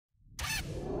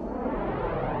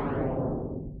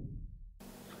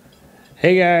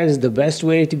Hey guys, the best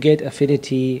way to get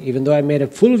affinity, even though I made a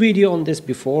full video on this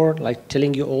before, like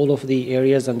telling you all of the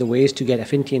areas and the ways to get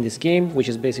affinity in this game, which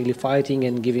is basically fighting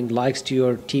and giving likes to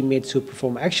your teammates who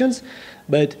perform actions.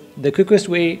 But the quickest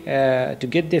way to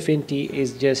get the affinity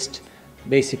is just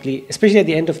basically, especially at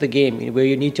the end of the game, where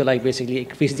you need to like basically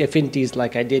increase the affinities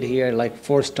like I did here, like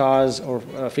 4 stars or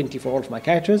affinity for all of my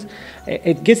characters.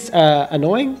 It gets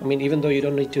annoying. I mean, even though you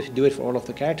don't need to do it for all of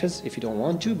the characters if you don't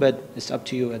want to, but it's up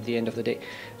to you at the end of the day.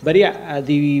 But yeah,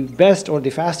 the best or the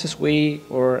fastest way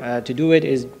or to do it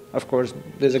is, of course,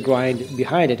 there's a grind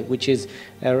behind it, which is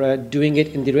doing it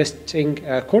in the resting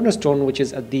cornerstone, which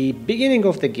is at the beginning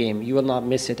of the game. You will not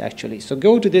miss it actually. So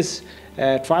go to this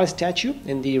trial statue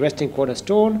in the resting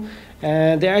cornerstone,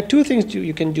 and there are two things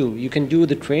you can do. You can do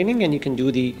the training and you can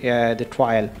do the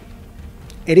trial.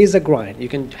 It is a grind. You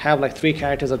can have like 3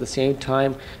 characters at the same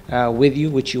time with you,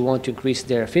 which you want to increase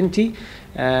their affinity,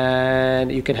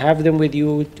 and you can have them with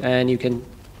you and you can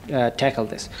tackle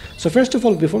this. So first of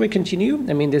all, before we continue,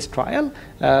 I mean this trial,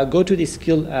 go to the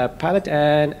skill palette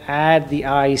and add the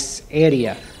ice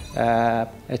area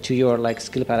to your like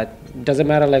skill palette. Doesn't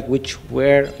matter like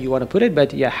where you want to put it,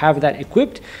 but yeah, have that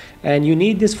equipped, and you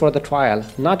need this for the trial,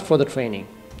 not for the training.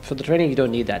 For the training you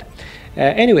don't need that.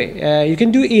 Anyway, you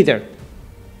can do either.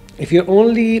 If you're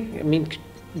only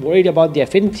worried about the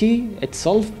affinity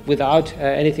itself without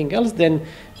anything else, then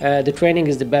the training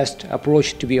is the best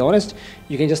approach, to be honest.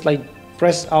 You can just like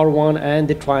press R1 and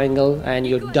the triangle and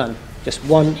you're done. Just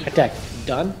one attack,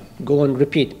 done. Go and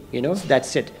repeat,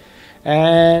 that's it.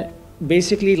 And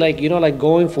basically like like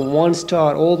going from 1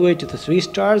 star all the way to the 3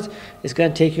 stars is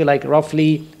going to take you like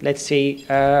roughly, let's say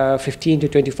 15 to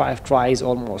 25 tries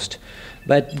almost.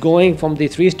 But going from the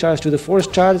 3 stars to the 4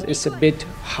 stars is a bit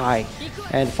high,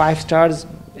 and 5 stars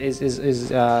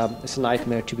is a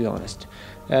nightmare, to be honest.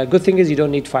 Good thing is you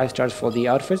don't need 5 stars for the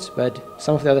outfits, but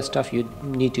some of the other stuff you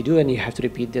need to do, and you have to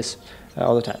repeat this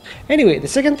all the time. Anyway, the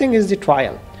second thing is the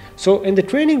trial. So in the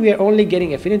training we are only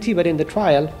getting affinity, but in the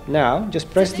trial now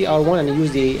just press the R1 and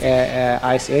use the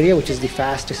ice area, which is the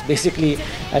fastest basically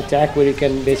attack, where you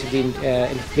can basically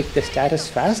inflict the status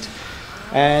fast.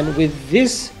 And with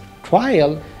this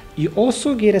trial you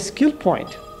also get a skill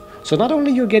point. So not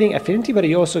only you're getting affinity, but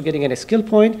you're also getting a skill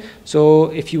point.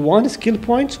 So if you want skill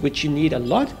points, which you need a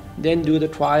lot, then do the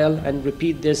trial and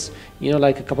repeat this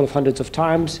like a couple of hundreds of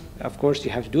times. Of course you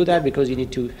have to do that because you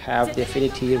need to have the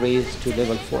affinity raised to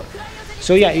level 4.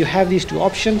 So yeah, you have these 2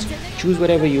 options. Choose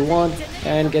whatever you want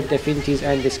and get the affinities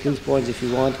and the skill points if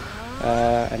you want.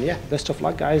 And yeah, best of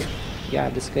luck guys. Yeah,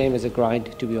 this game is a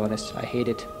grind, to be honest. I hate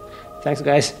it. Thanks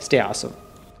guys, stay awesome.